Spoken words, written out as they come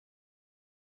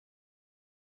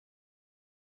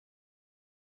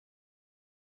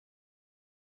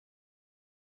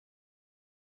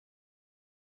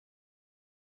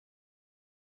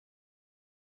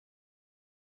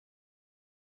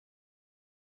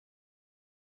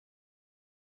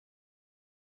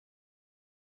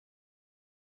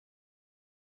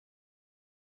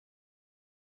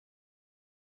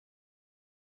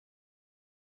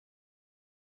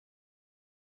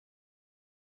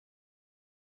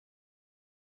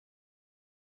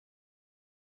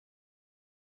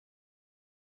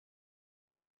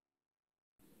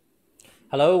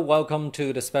Hello, welcome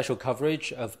to the special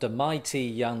coverage of the mighty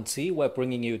Yangtze. We're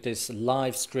bringing you this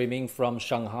live streaming from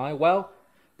Shanghai. Well,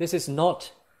 this is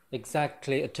not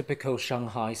exactly a typical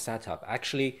Shanghai setup.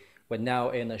 Actually, we're now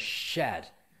in a shed.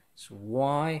 So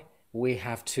why we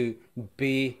have to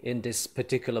be in this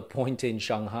particular point in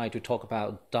Shanghai to talk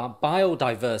about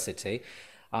biodiversity?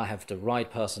 I have the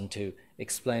right person to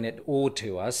explain it all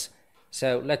to us.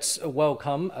 So let's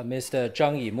welcome Mr.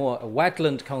 Zhang Yimo, a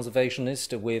wetland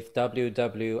conservationist with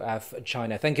WWF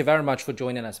China. Thank you very much for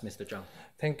joining us, Mr. Zhang.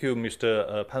 Thank you,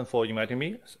 Mr. Pan, for inviting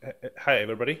me. Hi,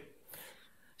 everybody.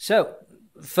 So,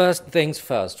 first things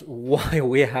first, why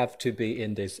we have to be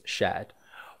in this shed?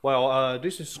 Well,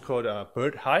 this is called a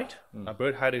bird hide. A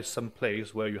bird hide is some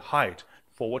place where you hide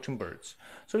for watching birds.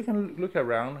 So you can look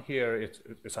around here.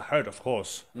 It's a herd, of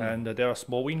course, and there are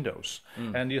small windows.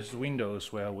 And these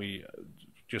windows where we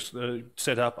just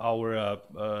set up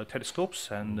our telescopes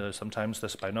and sometimes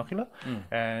the binocular.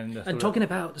 And talking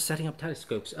about setting up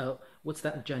telescopes, what's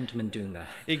that gentleman doing there?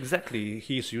 Exactly,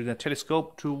 he's using a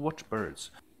telescope to watch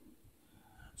birds.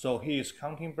 So he is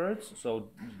counting birds, so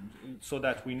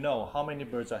that we know how many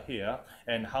birds are here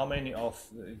and how many of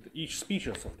each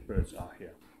species of birds are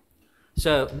here.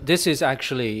 So this is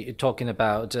actually talking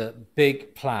about a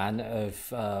big plan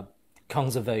of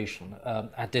conservation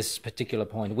at this particular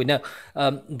point. We know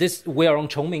we are on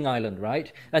Chongming Island,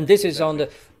 right? And this is on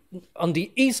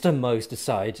the easternmost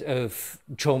side of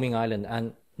Chongming Island,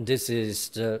 and this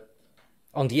is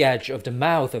on the edge of the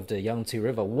mouth of the Yangtze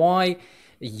River. Why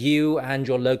you and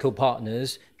your local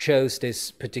partners chose this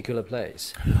particular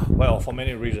place? Well, for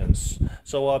many reasons.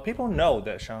 So people know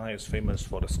that Shanghai is famous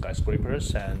for the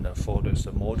skyscrapers and for this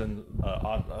modern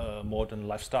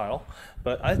lifestyle,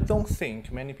 but I don't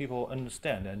think many people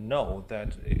understand and know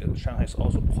that Shanghai is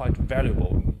also quite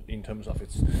valuable in terms of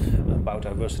its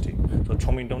biodiversity. So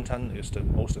Chongming Dongtan is the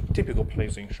most typical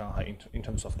place in Shanghai in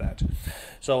terms of that.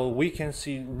 So we can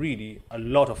see really a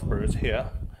lot of birds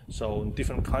here. So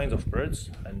different kinds of birds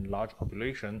and large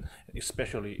population,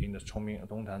 especially in the Chongming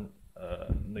Dongtan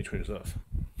nature reserve.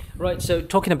 Right. So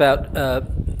talking about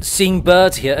seeing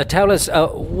birds here, tell us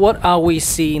what are we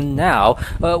seeing now?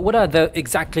 What are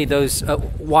exactly those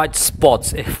white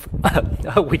spots if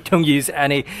we don't use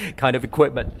any kind of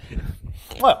equipment?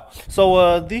 Well,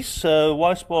 so these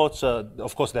white spots,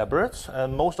 of course, they're birds,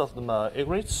 and most of them are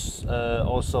egrets.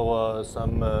 Also,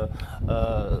 some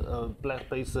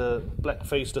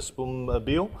black-faced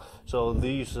spoonbill. So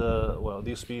these,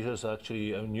 these species are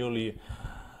actually newly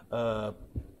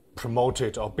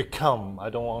promoted or become. I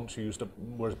don't want to use the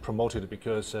word promoted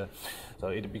because so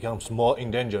it becomes more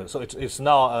endangered. So it's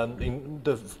now in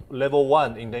the level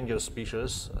 1 endangered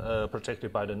species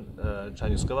protected by the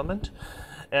Chinese government.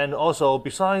 And also,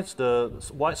 besides the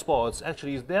white spots,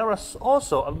 actually there are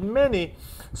also many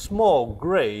small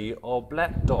gray or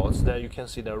black dots that you can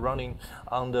see they're running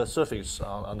on the surface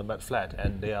on the mud flat,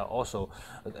 and they are also,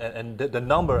 and the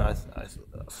number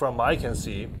from what I can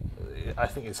see, I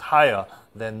think is higher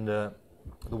than the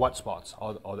white spots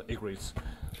or the egrets.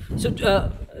 So,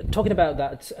 talking about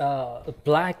that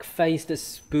black-faced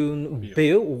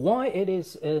spoonbill, why it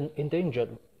is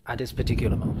endangered at this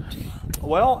particular moment?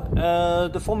 Well,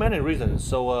 for many reasons.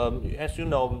 So, as you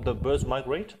know, the birds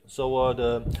migrate. So,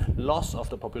 the loss of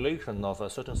the population of a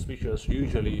certain species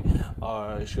usually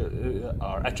are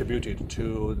attributed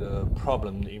to the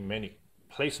problem in many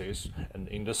places and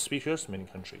in the species, many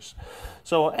countries.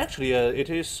 So actually,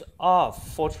 it is a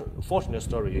fortunate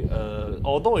story.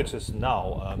 Although it is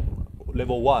now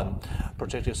level 1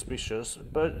 protected species,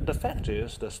 but the fact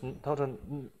is the total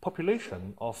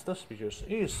population of the species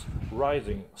is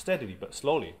rising steadily but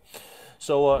slowly.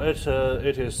 So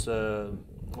it is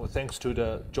thanks to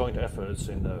the joint efforts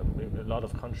in a lot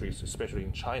of countries, especially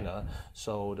in China.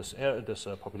 So this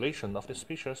population of this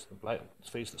species, the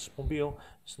black-faced spoonbill,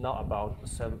 is now about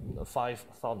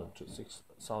 5,000 to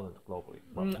 6,000 globally,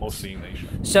 mostly in Asia.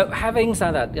 So having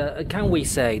said that, can we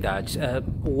say that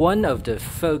one of the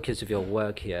focus of your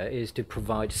work here is to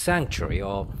provide sanctuary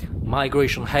or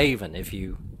migration haven, if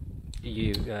you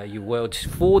will,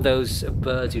 for those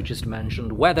birds you just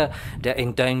mentioned, whether they're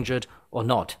endangered or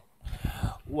not?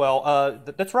 Well,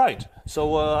 that's right.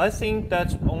 So I think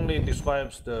that only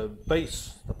describes the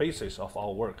basis of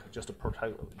our work, just to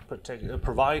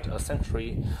provide a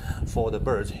sanctuary for the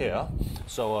birds here.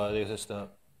 So this is the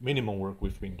minimum work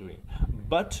we've been doing.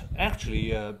 But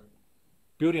actually,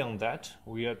 building on that,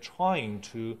 we are trying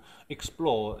to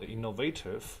explore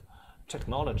innovative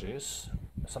technologies,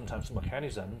 sometimes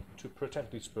mechanism, to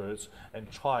protect these birds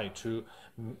and try to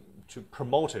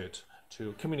promote it,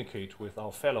 to communicate with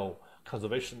our fellow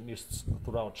conservationists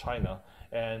throughout China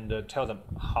and tell them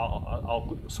how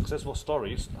our successful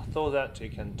stories so that they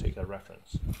can take a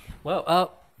reference.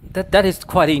 Well, that is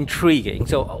quite intriguing.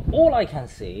 So all I can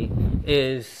see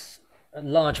is a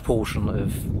large portion of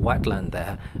wetland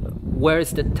there. Where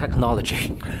is the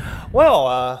technology?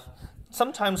 Well,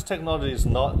 sometimes technology is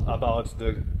not about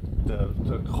the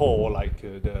core, like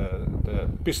the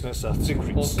business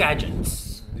secrets. Or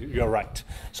gadgets. You're right.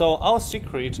 So our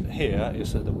secret here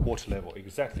is the water level,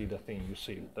 exactly the thing you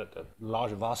see, the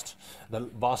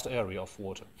vast area of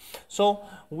water. So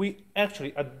we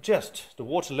actually adjust the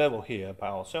water level here by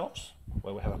ourselves,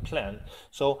 where we have a plan.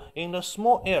 So in a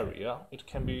small area, it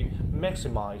can be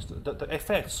maximized. The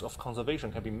effects of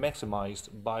conservation can be maximized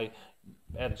by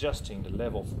adjusting the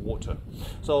level of water.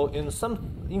 So in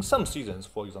some seasons,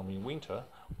 for example in winter,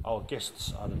 our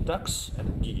guests are the ducks and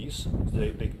the geese.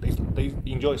 They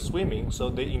enjoy swimming, so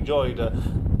they enjoy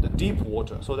the deep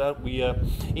water. So that we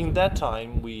in that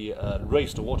time we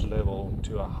raise the water level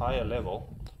to a higher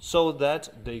level, so that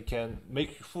they can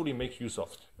fully make use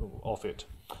of it.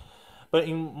 But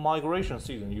in migration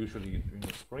season, usually in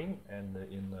the spring and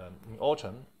in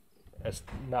autumn, as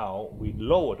now we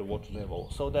lower the water level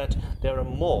so that there are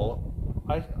more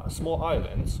small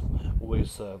islands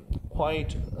with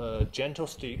quite gentle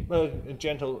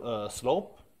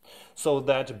slope, so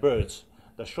that birds,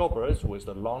 the shorebirds with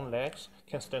the long legs,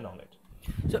 can stand on it.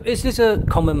 So is this a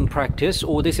common practice,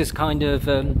 or this is kind of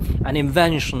an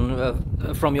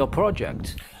invention from your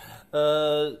project?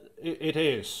 It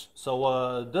is.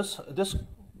 So this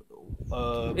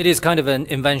it is kind of an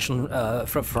invention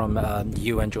from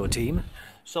you and your team.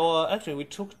 So actually,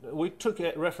 we took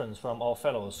a reference from our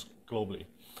fellows globally.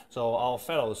 So our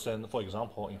fellows, and for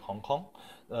example, in Hong Kong,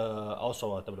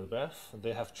 also at WWF,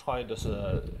 they have tried this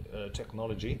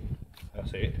technology, I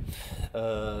say it,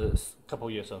 a couple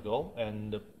of years ago,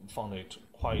 and found it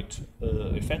quite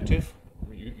effective.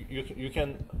 You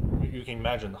can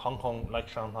imagine Hong Kong, like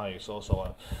Shanghai, is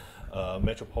also a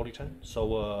metropolitan,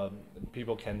 so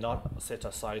people cannot set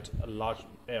aside a large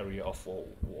area of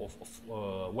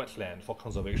wetland for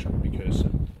conservation, because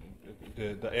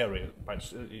the area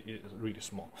is really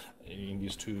small in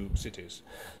these two cities.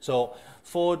 So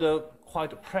for the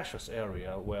quite precious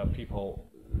area where people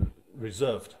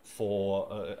reserved for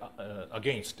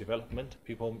against development,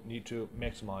 people need to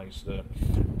maximize the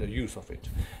use of it,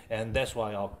 and that's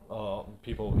why our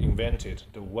people invented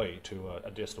the way to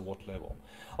adjust the water level.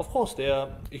 Of course, their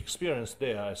experience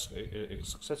there is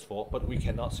successful, but we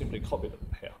cannot simply copy them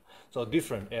here. So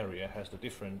different area has the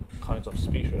different kinds of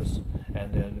species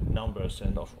and then numbers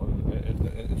and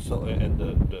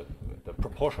the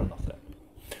proportion of them.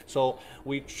 So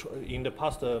we in the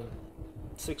past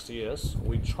 6 years,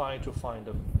 we try to find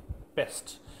the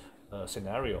best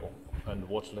scenario and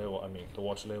water level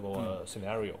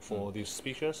scenario for these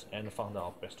species, and found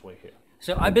our best way here.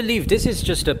 So I believe this is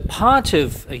just a part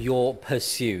of your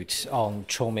pursuit on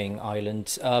Chongming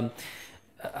Island.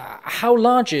 How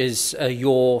large is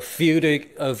your field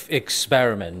of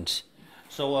experiment?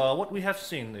 So what we have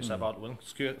seen is about 1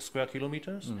 square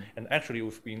kilometers, and actually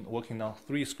we've been working now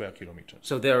 3 square kilometers.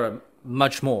 So there are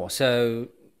much more. So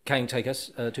can you take us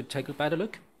to take a better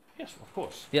look? Yes, of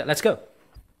course. Yeah, let's go.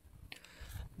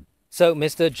 So,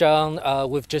 Mr. Zhang,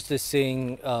 we've just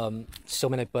seen so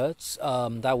many birds.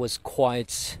 That was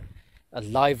quite a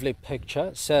lively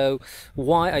picture. So,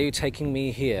 why are you taking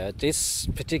me here? This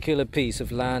particular piece of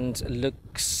land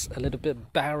looks a little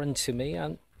bit barren to me.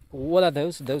 And what are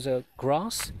those? Those are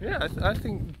grass? Yeah, I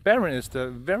think barren is the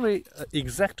very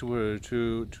exact word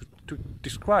to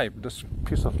describe this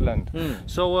piece of land.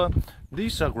 So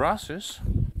these are grasses.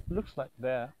 Looks like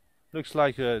the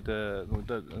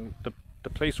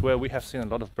place where we have seen a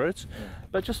lot of birds,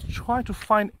 but just try to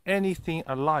find anything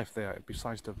alive there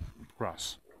besides the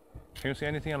grass. Can you see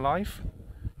anything alive?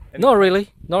 Not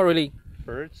really.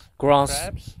 Birds, grass,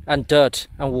 crabs, and dirt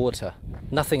and water.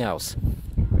 Nothing else.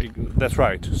 That's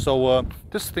right. So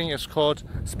this thing is called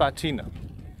spatina.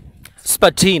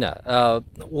 Spatina.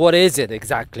 What is it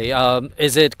exactly?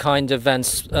 Is it kind of an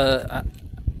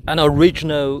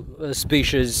original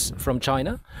species from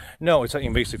China? No, it's an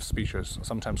invasive species,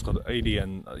 sometimes called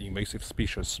alien invasive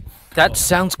species. That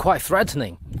sounds quite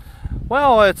threatening.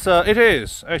 Well, it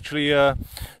is actually.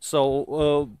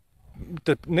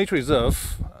 The nature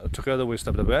reserve together with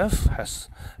WWF,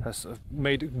 has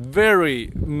made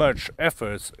very much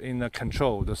efforts in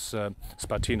control this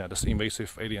Spartina, this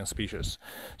invasive alien species.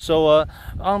 So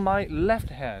on my left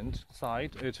hand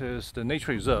side, it is the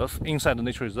nature reserve, inside the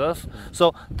nature reserve.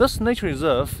 So this nature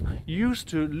reserve used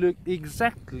to look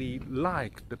exactly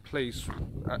like the place,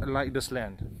 like this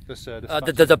land,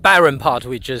 the barren part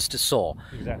we just saw.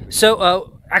 Exactly.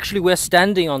 So actually we're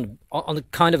standing on a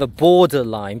kind of a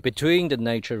borderline between the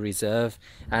nature reserve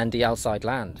and the outside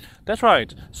land. That's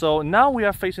right. So now we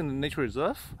are facing the nature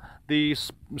reserve.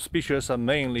 These species are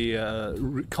mainly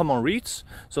common reeds.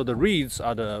 So the reeds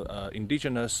are the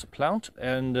indigenous plant,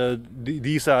 and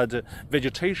these are the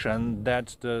vegetation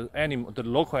that the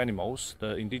local animals,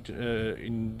 the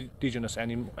indigenous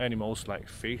animals like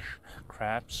fish,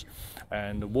 crabs,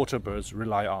 and water birds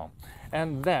rely on.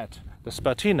 And that the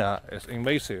Spartina is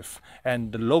invasive,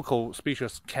 and the local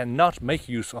species cannot make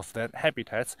use of that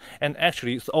habitats. And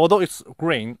actually, although it's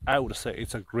green, I would say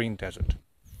it's a green desert.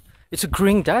 It's a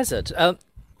green desert.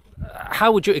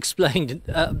 How would you explain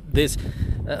this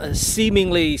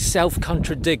seemingly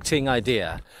self-contradicting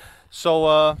idea?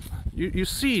 So you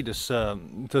see this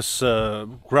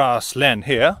grassland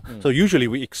here. So usually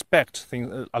we expect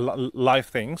things, live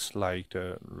things like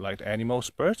animals,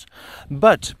 birds,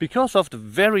 but because of the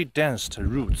very dense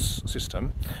roots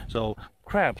system, so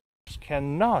crabs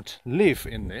cannot live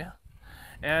in there.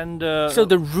 And so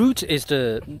the root is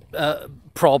the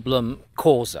problem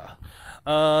causer.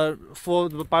 For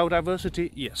the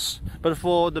biodiversity, yes, but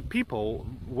for the people,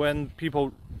 when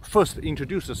people first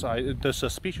introduced this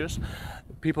species,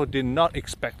 people did not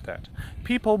expect that.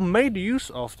 People made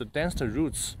use of the denser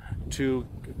roots to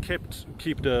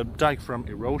keep the dike from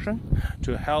erosion,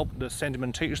 to help the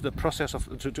sedimentation, the process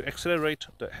of to accelerate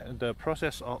the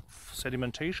process of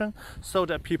sedimentation, so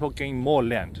that people gain more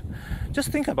land. Just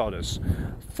think about this.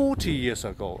 40 years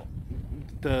ago,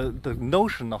 the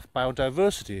notion of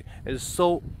biodiversity is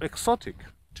so exotic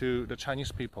to the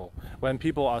Chinese people when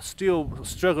people are still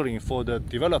struggling for the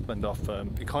development of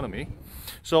economy.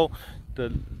 So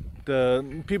the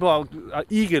people are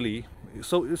eagerly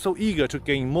so eager to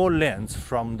gain more lands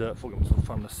from the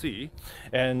sea,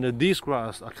 and these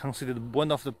grass are considered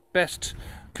one of the best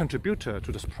contributor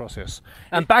to this process.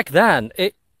 And back then,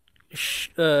 it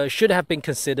should have been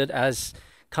considered as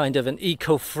kind of an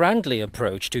eco-friendly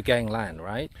approach to gain land,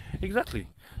 right? Exactly.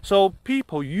 So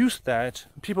people introduced that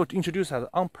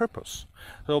on purpose.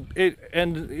 So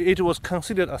it was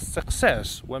considered a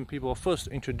success when people first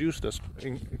introduced this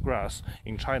grass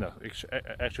in China.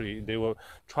 Actually, they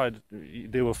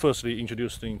were firstly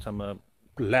introduced in some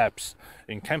labs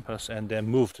in campus, and then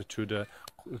moved to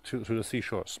the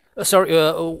seashores. Sorry,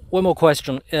 one more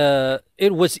question.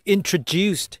 It was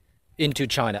introduced into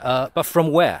China, but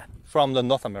from where? From the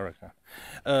North America.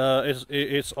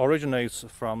 It originates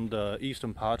from the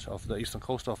eastern part of the eastern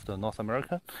coast of the North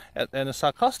America, and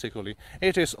sarcastically,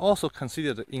 it is also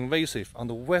considered invasive on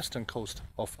the western coast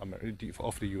of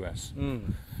the U.S.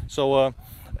 So,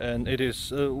 and it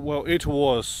is it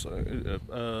was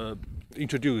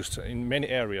introduced in many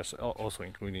areas, also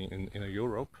including in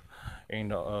Europe, in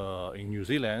New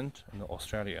Zealand and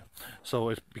Australia. So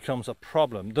it becomes a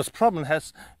problem. This problem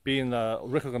has been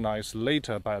recognized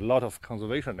later by a lot of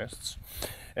conservationists,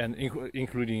 and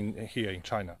including here in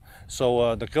China.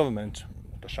 So the government,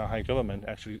 the Shanghai government,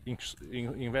 actually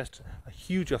invest a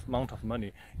huge amount of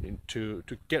money to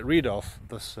get rid of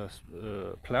this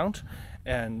plant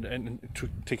and to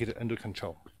take it under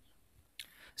control.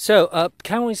 So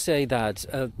can we say that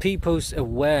people's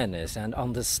awareness and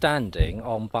understanding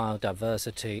on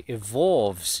biodiversity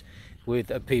evolves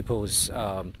with people's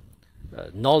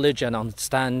knowledge and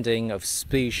understanding of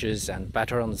species and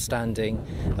better understanding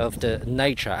of the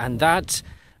nature, and that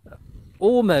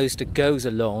almost goes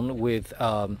along with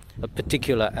a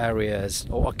particular areas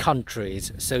or a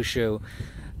country's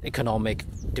socio-economic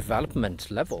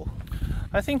development level?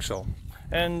 I think so.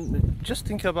 And just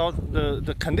think about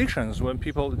the conditions when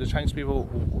the Chinese people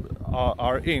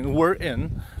were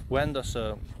in when this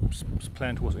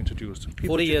plant was introduced.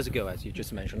 40 years ago, as you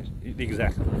just mentioned.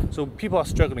 Exactly. So people are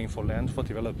struggling for land, for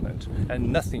development,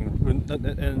 and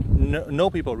no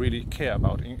people really care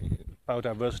about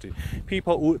biodiversity.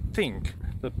 People would think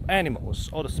the animals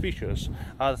or the species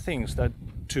are things that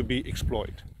to be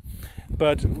exploited.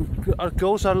 But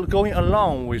goals are going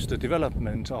along with the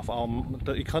development of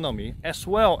the economy as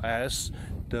well as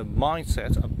the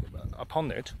mindset upon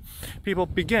it. People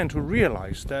began to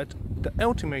realize that the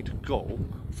ultimate goal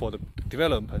for the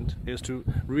development is to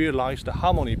realize the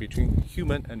harmony between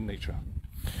human and nature.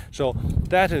 So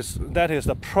that is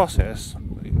the process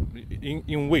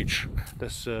in which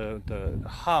the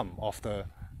harm of the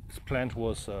plant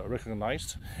was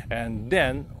recognized, and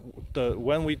then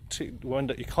when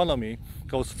the economy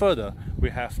goes further, we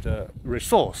have the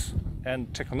resource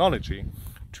and technology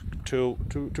to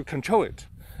control it,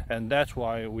 and that's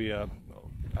why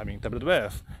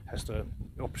WWF has the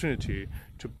opportunity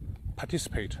to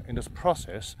participate in this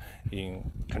process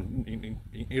in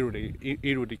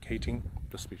eradicating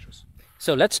the species.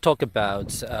 So let's talk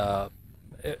about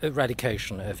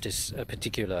eradication of this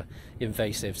particular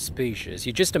invasive species.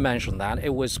 You just mentioned that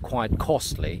it was quite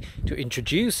costly to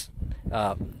introduce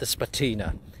the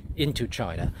Spartina into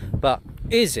China, but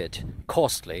is it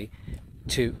costly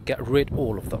to get rid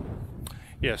all of them?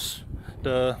 Yes,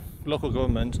 the local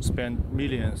government spent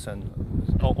millions and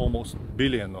almost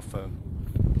billion of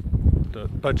the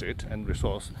budget and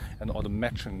resource and all the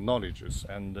matching knowledges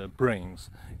and brains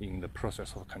in the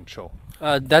process of control.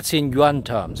 That's in yuan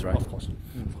terms, right? Of course,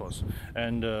 of course.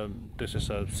 And this is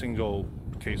a single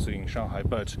case in Shanghai,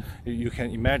 but you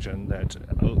can imagine that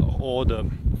on all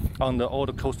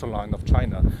the coastal line of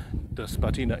China, the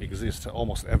Spartina exists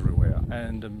almost everywhere,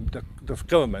 and the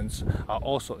governments are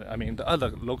also, the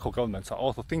other local governments are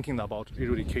also thinking about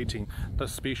eradicating the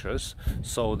species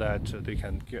so that they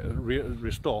can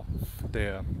restore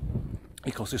their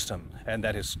ecosystem, and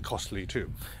that is costly too.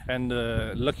 And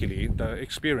luckily, the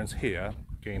experience here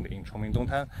gained in Chongming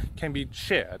Dongtan can be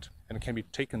shared and can be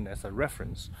taken as a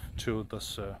reference to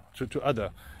this to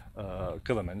other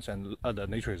governments and other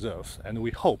nature reserves, and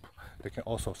we hope they can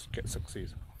also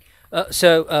succeed.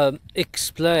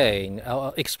 Explain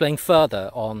further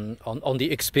on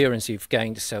the experience you've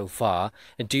gained so far.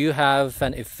 Do you have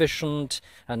an efficient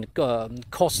and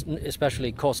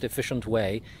especially cost-efficient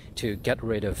way to get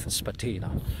rid of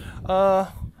Spartina?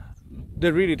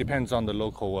 That really depends on the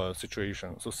local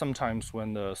situation. So sometimes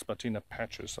when the Spartina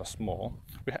patches are small,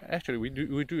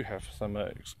 we do have some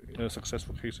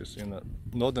successful cases in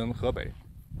northern Hebei.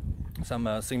 Some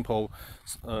simple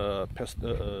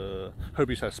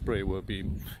herbicide spray will be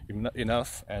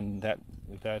enough, and that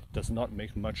does not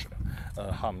make much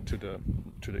harm to the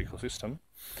ecosystem.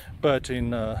 But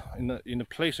in the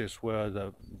places where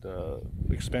the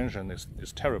expansion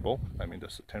is terrible,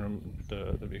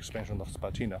 the expansion of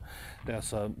Spartina,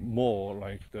 there's more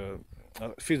like the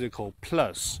physical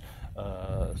plus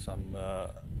some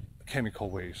chemical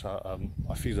ways are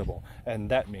feasible, and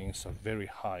that means a very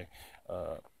high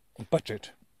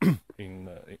budget in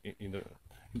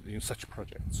such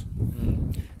projects.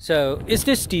 So, is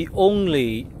this the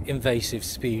only invasive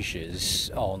species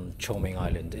on Chongming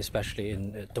Island, especially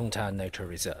in Dongtan Nature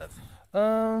Reserve?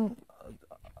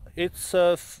 It's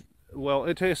well,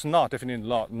 it is not, definitely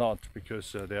not,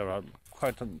 because there are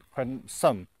quite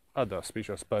some other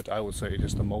species, but I would say it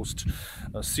is the most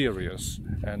serious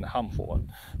and harmful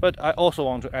one. But I also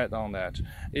want to add on that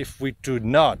if we do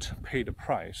not pay the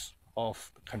price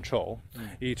of control,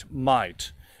 it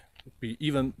might be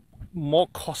even more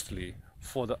costly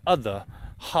for the other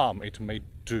harm it may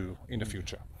do in the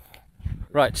future.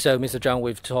 Right, so Mr. Zhang,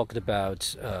 we've talked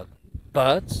about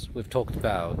birds, we've talked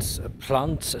about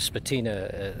plants,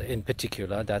 Spartina in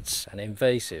particular, that's an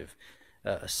invasive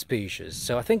species.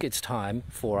 So I think it's time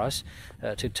for us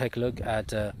to take a look at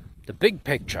the big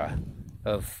picture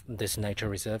of this nature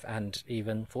reserve and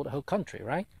even for the whole country,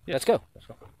 right? Yes. Let's go. Let's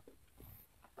go.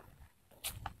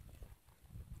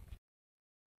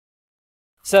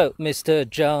 So, Mr.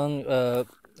 Zhang,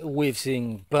 we've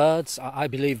seen birds. I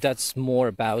believe that's more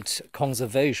about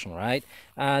conservation, right?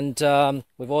 And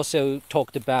we've also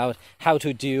talked about how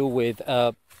to deal with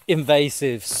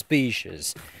invasive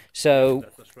species. So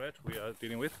That's the threat we are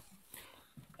dealing with.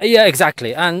 Yeah,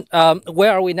 exactly. And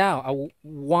where are we now?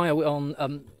 Why are we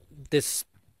on this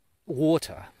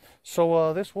water?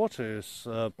 So this water is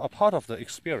a part of the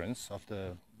experience of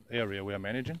the area we are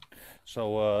managing.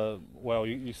 So well,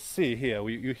 you see here,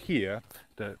 you hear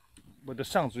the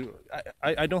sounds.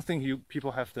 I don't think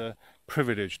people have the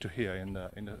privilege to hear in the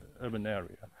urban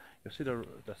area. You see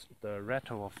the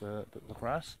rattle of the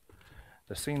grass,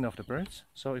 the singing of the birds.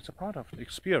 So it's a part of the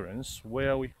experience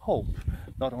where we hope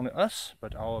not only us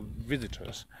but our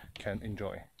visitors can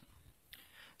enjoy.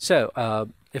 So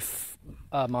if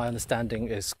my understanding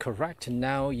is correct,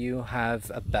 now you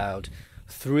have about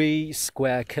 3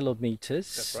 square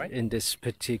kilometers. That's right. In this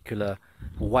particular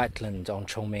wetland on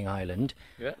Chongming Island.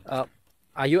 Yeah.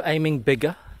 Are you aiming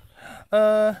bigger?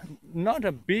 Not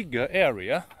a bigger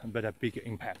area, but a bigger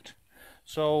impact.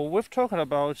 So we've talked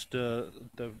about the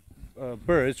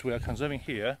birds we are conserving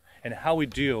here and how we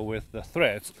deal with the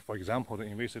threats, for example, the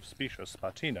invasive species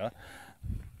Spartina.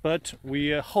 but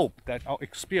we hope that our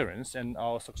experience and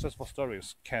our successful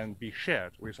stories can be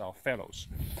shared with our fellows.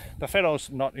 The fellows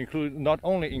not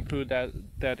only include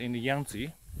that in the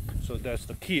Yangtze, so that's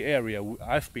the key area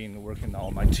I've been working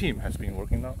on, my team has been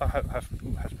working on,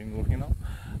 has been working on,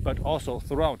 but also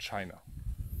throughout China.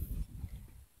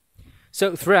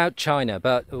 So throughout China,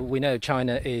 but we know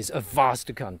China is a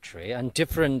vast country, and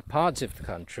different parts of the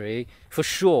country, for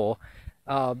sure,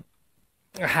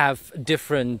 have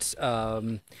different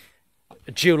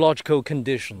geological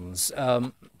conditions.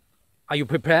 Are you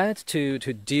prepared to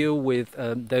deal with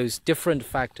those different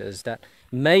factors that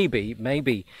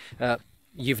maybe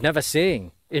you've never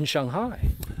seen in Shanghai?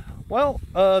 Well,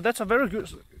 that's a very good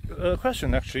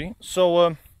question, actually.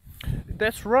 So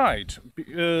that's right.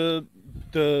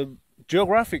 The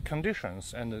geographic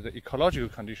conditions and the ecological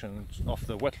conditions of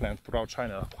the wetlands throughout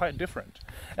China are quite different,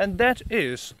 and that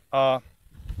is a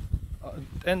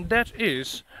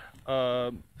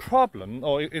problem,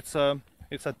 or it's a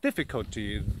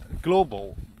difficulty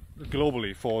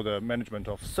globally for the management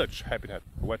of such habitat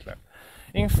wetland.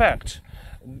 In fact,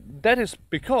 that is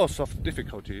because of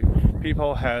difficulty.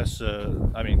 People has,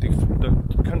 the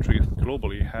country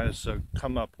globally has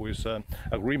come up with an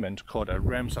agreement called a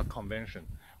Ramsar Convention,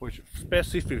 which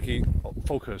specifically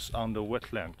focus on the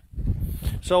wetland.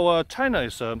 So China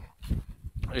is a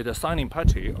signing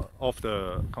party of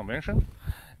the convention,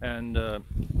 and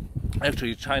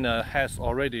actually China has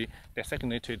already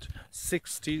designated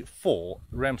 64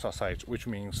 Ramsar sites, which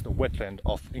means the wetland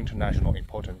of international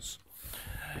importance.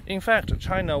 In fact,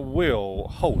 China will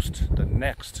host the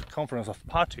next conference of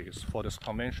parties for this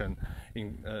convention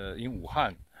in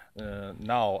Wuhan,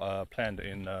 now planned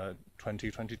in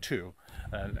 2022,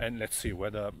 and let's see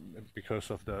whether,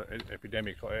 because of the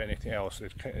epidemic or anything else,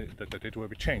 the date will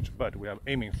be changed. But we are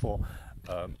aiming for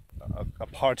a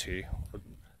party,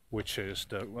 which is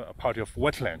a party of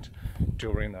wetland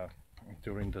during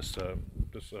this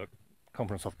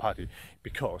conference of party,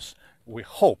 because we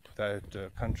hope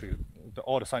that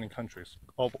all the signing countries,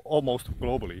 almost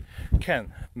globally,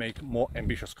 can make more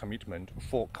ambitious commitment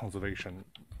for conserving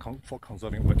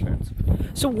wetlands.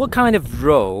 So what kind of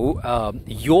role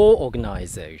your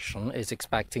organization is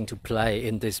expecting to play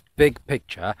in this big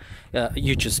picture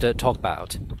you just talked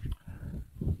about?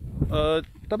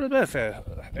 WWF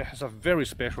has a very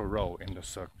special role in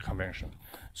this convention.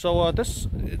 So this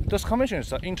convention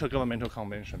is an intergovernmental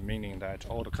convention, meaning that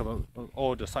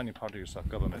all the signing parties are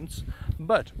governments,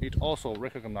 but it also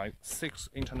recognizes 6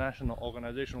 international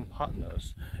organizational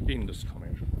partners in this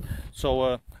convention.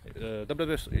 So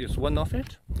WWF is one of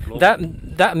it.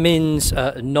 That means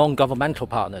non-governmental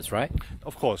partners, right?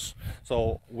 Of course.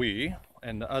 So we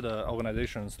and other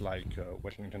organizations like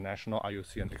Wetland International,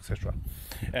 IUC, and etc.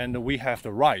 And we have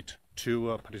the right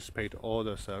to participate all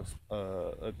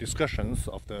the discussions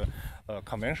of the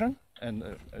convention and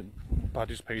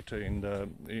participate in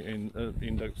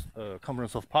the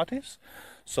conference of parties.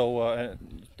 So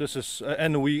this is,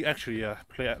 and we actually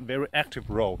play a very active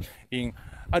role in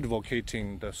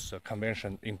advocating this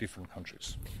convention in different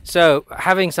countries. So,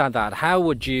 having said that, how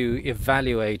would you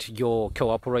evaluate your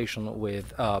cooperation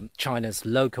with China's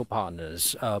local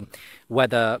partners,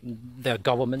 whether they're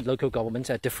local governments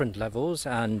at different levels,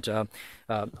 and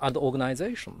other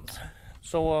organizations?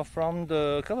 So from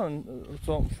the government,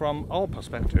 from our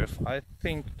perspective, I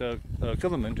think the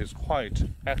government is quite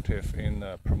active in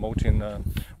promoting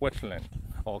wetland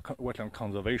or wetland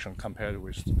conservation compared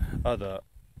with other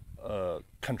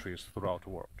countries throughout the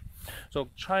world. So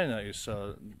China is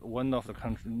one of the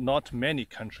not many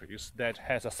countries that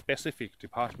has a specific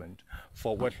department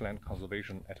for wetland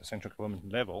conservation at the central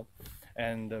government level,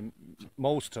 and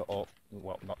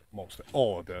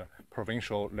all the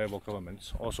provincial level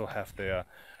governments also have their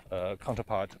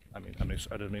counterpart,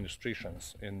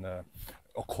 administrations in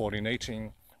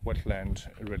coordinating wetland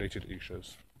related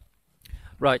issues.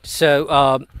 Right.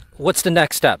 So, what's the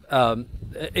next step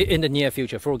in the near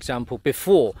future? For example,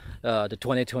 before the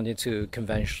 2022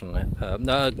 convention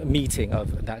meeting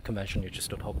of that convention you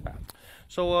just talked about.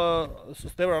 So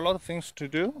there are a lot of things to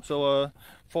do. So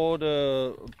for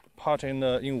the part in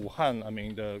Wuhan,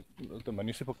 the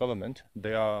municipal government,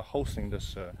 they are hosting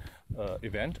this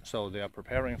event. So they are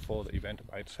preparing for the event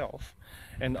by itself,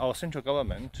 and our central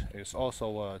government is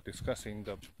also discussing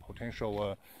the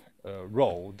potential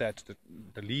role that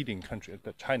the leading country,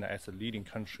 that China as a leading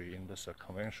country in this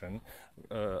convention,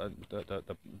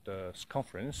 the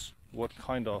conference, what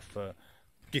kind of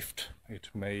gift it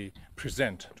may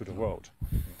present to the world.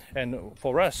 And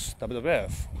for us,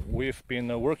 WWF, we've been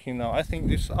working now, I think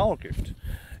this is our gift.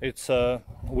 It's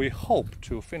we hope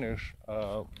to finish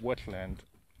a wetland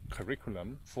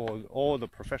curriculum for all the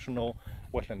professional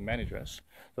wetland managers.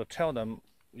 So tell them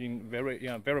in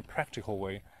a very practical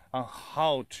way on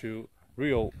how to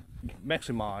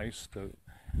maximize the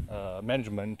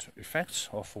management effects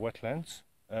of wetlands.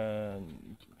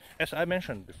 As I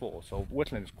mentioned before, so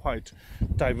wetland is quite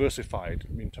diversified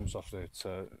in terms of its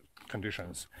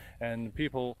conditions, and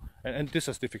this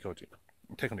is difficulty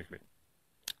technically.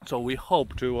 So we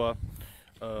hope to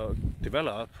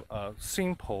develop a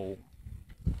simple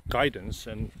guidance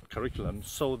and curriculum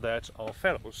so that our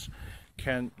fellows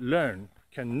can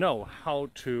know how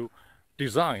to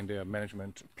design their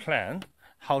management plan,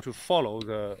 how to follow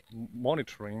the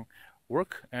monitoring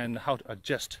work, and how to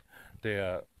adjust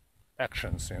their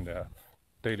actions in their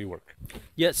daily work.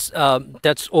 Yes,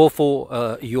 that's all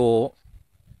for your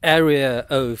area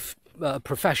of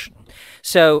profession.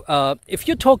 So if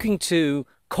you're talking to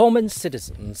common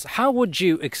citizens, how would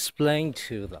you explain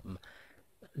to them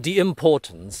the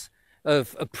importance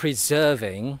of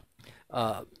preserving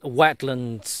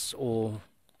wetlands or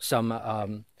some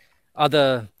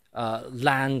other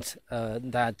land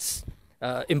that's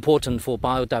important for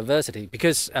biodiversity?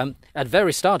 Because at the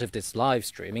very start of this live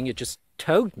streaming, you just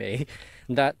told me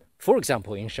that, for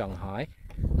example, in Shanghai,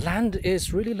 land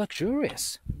is really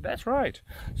luxurious. That's right.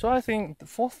 So I think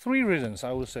for 3 reasons,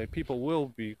 I would say people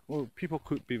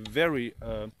could be very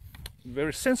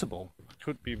sensible,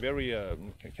 could be very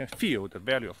can feel the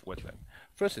value of wetland.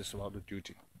 First is about the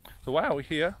duty. So while we're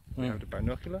here, we have the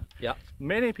binocular. Yeah.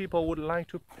 Many people would like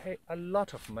to pay a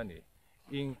lot of money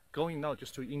in going out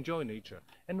just to enjoy nature,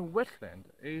 and wetland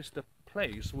is the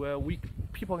place where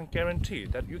people can guarantee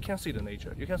that you can see the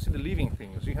nature, you can see the living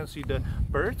things, you can see the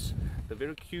birds, the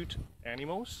very cute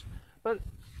animals. But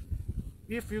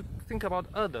if you think about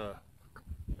other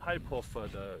type of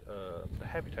the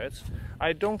habitats,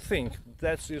 I don't think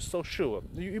that is so sure.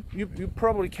 You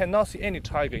probably cannot see any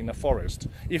tiger in the forest,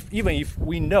 even if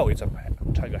we know it's a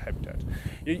tiger habitat.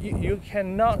 You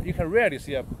can rarely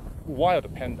see a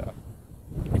wild panda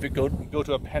if you go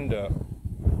to a panda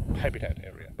habitat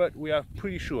area. But we are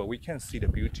pretty sure we can see the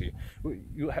beauty.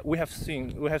 We have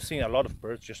seen a lot of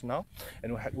birds just now,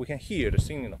 and we can hear the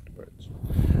singing of the birds.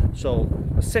 So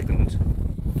second,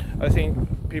 I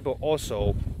think people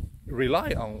also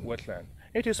rely on wetland.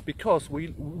 It is because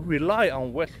we rely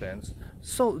on wetlands,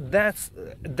 so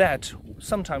that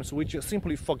sometimes we just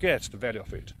simply forget the value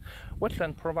of it.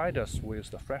 Wetland provide us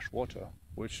with the fresh water,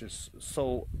 which is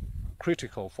so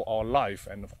critical for our life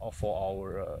and for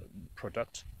our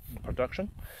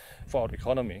production, for our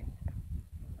economy.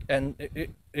 And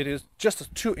it is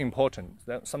just too important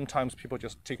that sometimes people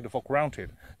just take it for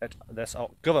granted that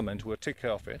our government will take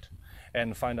care of it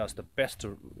and find us the best,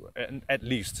 and at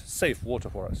least safe water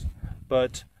for us.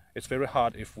 But it's very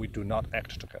hard if we do not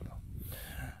act together.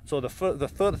 So the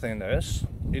third thing is,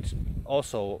 it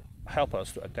also helps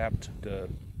us to adapt the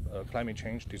climate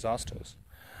change disasters.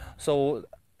 So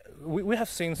we have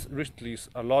seen recently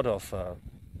a lot of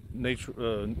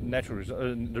natural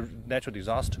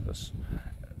disasters.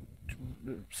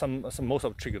 Most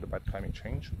of triggered by climate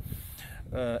change,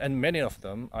 and many of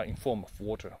them are in form of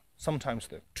water. Sometimes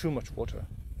there's too much water,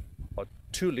 or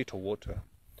too little water,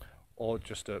 or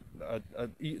just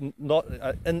not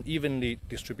unevenly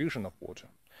distribution of water.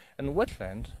 And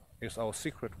wetland is our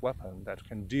secret weapon that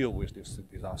can deal with these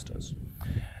disasters.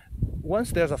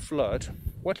 Once there's a flood,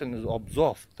 wetland will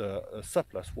absorb the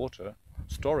surplus water,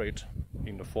 store it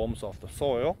in the forms of the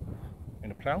soil, in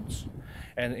the plants,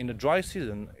 and in the dry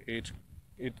season, it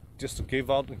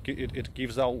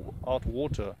gives out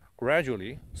water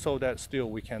gradually, so that still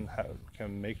we can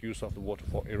make use of the water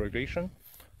for irrigation,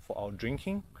 for our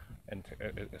drinking, and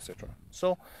etc.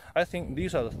 So I think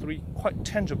these are the 3 quite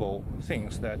tangible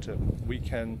things that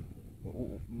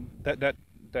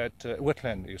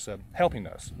wetland is helping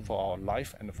us for our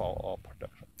life and for our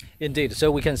production. Indeed.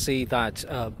 So we can see that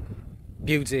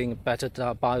building better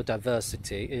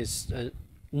biodiversity is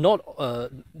not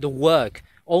the work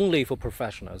only for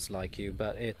professionals like you,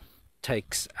 but it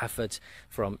takes effort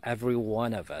from every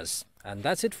one of us. And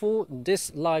that's it for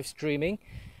this live streaming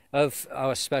of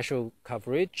our special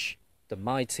coverage, the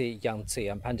mighty Yangtze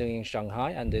and Pan Deng in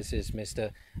Shanghai. And this is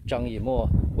Mr. Zhang Yimo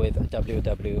with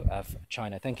WWF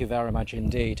China. Thank you very much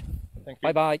indeed. Thank you.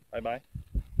 Bye-bye. Bye-bye.